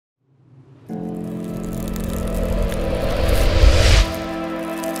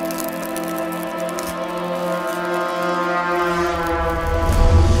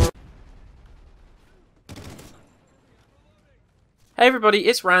Hey everybody,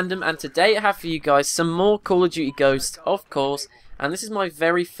 it's Random, and today I have for you guys some more Call of Duty Ghosts, of course, and this is my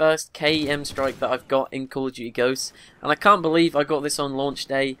very first KEM strike that I've got in Call of Duty Ghosts, and I can't believe I got this on launch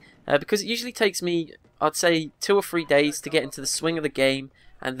day, because it usually takes me, I'd say, 2 or 3 days to get into the swing of the game,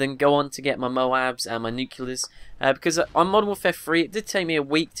 and then go on to get my Moabs and my Nuclears, because on Modern Warfare 3 it did take me a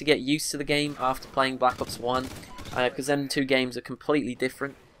week to get used to the game after playing Black Ops 1, because them two games are completely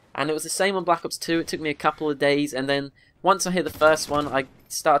different, and it was the same on Black Ops 2, it took me a couple of days, and then once I hit the first one, I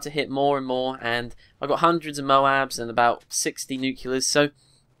started to hit more and more, and I got hundreds of Moabs and about 60 Nuclears, so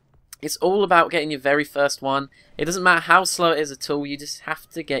it's all about getting your very first one. It doesn't matter how slow it is at all, you just have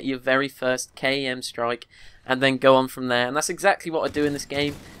to get your very first KEM strike, and then go on from there, and that's exactly what I do in this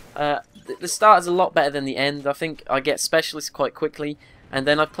game. The start is a lot better than the end. I think I get specialists quite quickly, and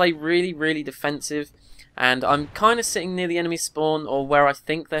then I play really defensive, and I'm kind of sitting near the enemy spawn, or where I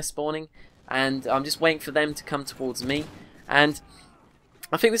think they're spawning, and I'm just waiting for them to come towards me, and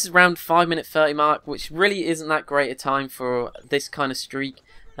I think this is around 5:30 mark, which really isn't that great a time for this kind of streak,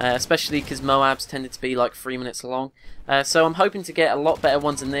 especially because Moabs tended to be like 3 minutes long, so I'm hoping to get a lot better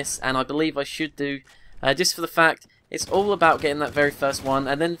ones than this, and I believe I should do, just for the fact it's all about getting that very first one,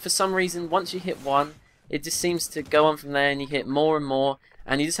 and then for some reason once you hit one, it just seems to go on from there, and you hit more and more,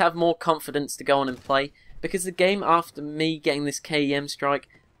 and you just have more confidence to go on and play, because the game after me getting this KEM strike,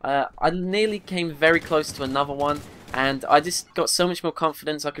 I nearly came very close to another one, and I just got so much more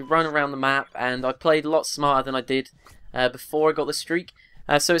confidence. I could run around the map, and I played a lot smarter than I did before I got the streak.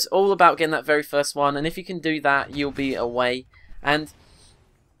 So it's all about getting that very first one, and if you can do that, you'll be away. And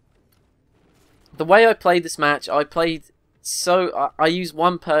the way I played this match, I used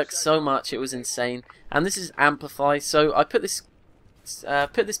one perk so much it was insane, and this is Amplify. So I put this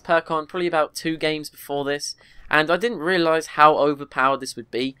perk on probably about 2 games before this, and I didn't realise how overpowered this would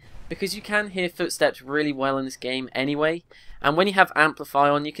be, because you can hear footsteps really well in this game anyway, and when you have Amplify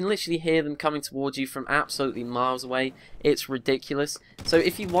on, you can literally hear them coming towards you from absolutely miles away. It's ridiculous. So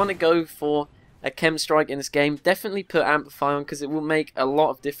if you want to go for a KEM strike in this game, definitely put Amplify on, because it will make a lot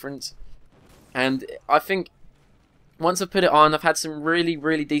of difference. And I think once I put it on, I've had some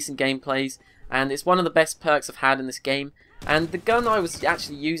really decent gameplays, and it's one of the best perks I've had in this game. And the gun I was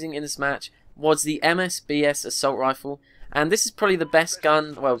actually using in this match was the MSBS assault rifle, and this is probably the best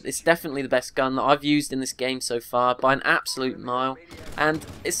gun, well, it's definitely the best gun that I've used in this game so far by an absolute mile. And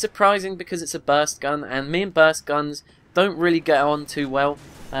it's surprising because it's a burst gun, and me and burst guns don't really get on too well,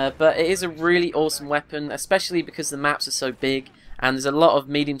 but it is a really awesome weapon, especially because the maps are so big and there's a lot of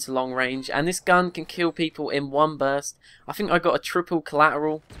medium to long range, and this gun can kill people in one burst. I think I got a triple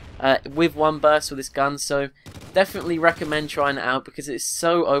collateral with one burst with this gun, so definitely recommend trying it out because it's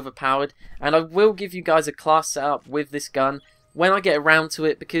so overpowered, and I will give you guys a class setup with this gun when I get around to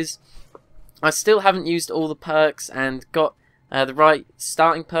it, because I still haven't used all the perks and got the right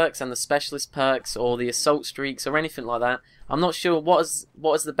starting perks and the specialist perks or the assault streaks or anything like that. I'm not sure what is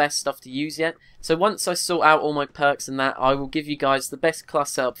the best stuff to use yet, so once I sort out all my perks and that, I will give you guys the best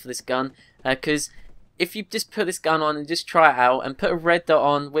class setup for this gun, because if you just put this gun on and just try it out and put a red dot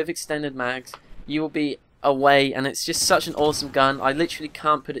on with extended mags, you will be away, and it's just such an awesome gun. I literally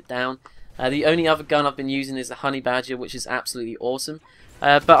can't put it down. The only other gun I've been using is the Honey Badger, which is absolutely awesome,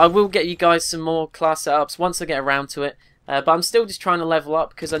 but I will get you guys some more class setups once I get around to it. But I'm still just trying to level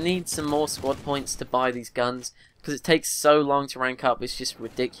up because I need some more squad points to buy these guns, because it takes so long to rank up. It's just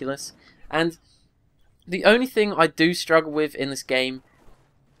ridiculous. And the only thing I do struggle with in this game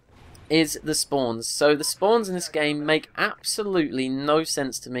is the spawns. So the spawns in this game make absolutely no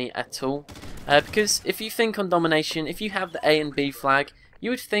sense to me at all, because if you think on domination, if you have the A and B flag,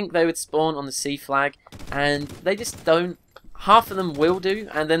 you would think they would spawn on the C flag, and they just don't. Half of them will do,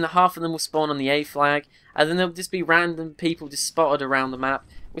 and then half of them will spawn on the A flag, and then there'll just be random people just spotted around the map,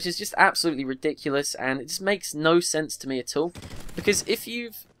 which is just absolutely ridiculous, and it just makes no sense to me at all. Because if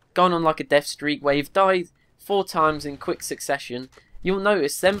you've gone on like a death streak where you've died 4 times in quick succession, you'll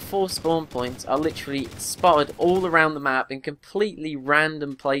notice them 4 spawn points are literally spotted all around the map in completely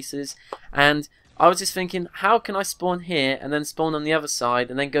random places, and I was just thinking, how can I spawn here and then spawn on the other side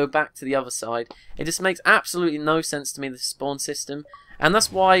and then go back to the other side? It just makes absolutely no sense to me, the spawn system, and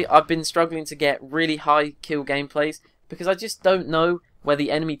that's why I've been struggling to get really high kill gameplays, because I just don't know where the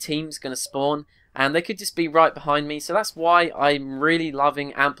enemy team's going to spawn, and they could just be right behind me. So that's why I'm really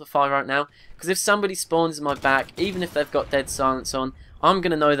loving Amplify right now, because if somebody spawns in my back, even if they've got dead silence on, I'm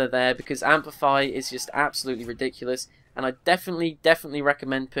going to know they're there, because Amplify is just absolutely ridiculous. And I definitely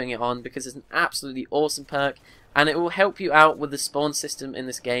recommend putting it on, because it's an absolutely awesome perk, and it will help you out with the spawn system in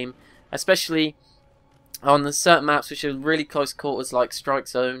this game, especially on the certain maps which are really close quarters like Strike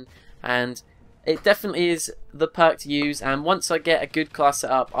Zone, and it definitely is the perk to use, and once I get a good class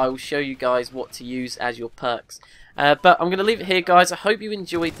set up, I will show you guys what to use as your perks. But I'm going to leave it here, guys. I hope you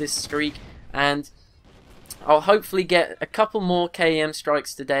enjoyed this streak, and I'll hopefully get a couple more KEM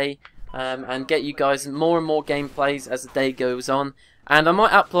strikes today, and get you guys more and more gameplays as the day goes on. And I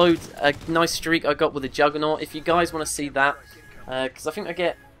might upload a nice streak I got with a Juggernaut if you guys want to see that, because I think I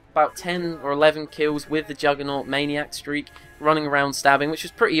get about 10 or 11 kills with the Juggernaut Maniac streak, running around stabbing, which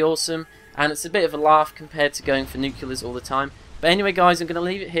was pretty awesome, and it's a bit of a laugh compared to going for nuclears all the time. But anyway, guys, I'm going to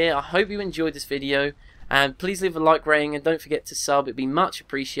leave it here. I hope you enjoyed this video, and please leave a like rating, and don't forget to sub, it'd be much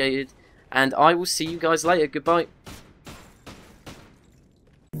appreciated, and I will see you guys later. Goodbye.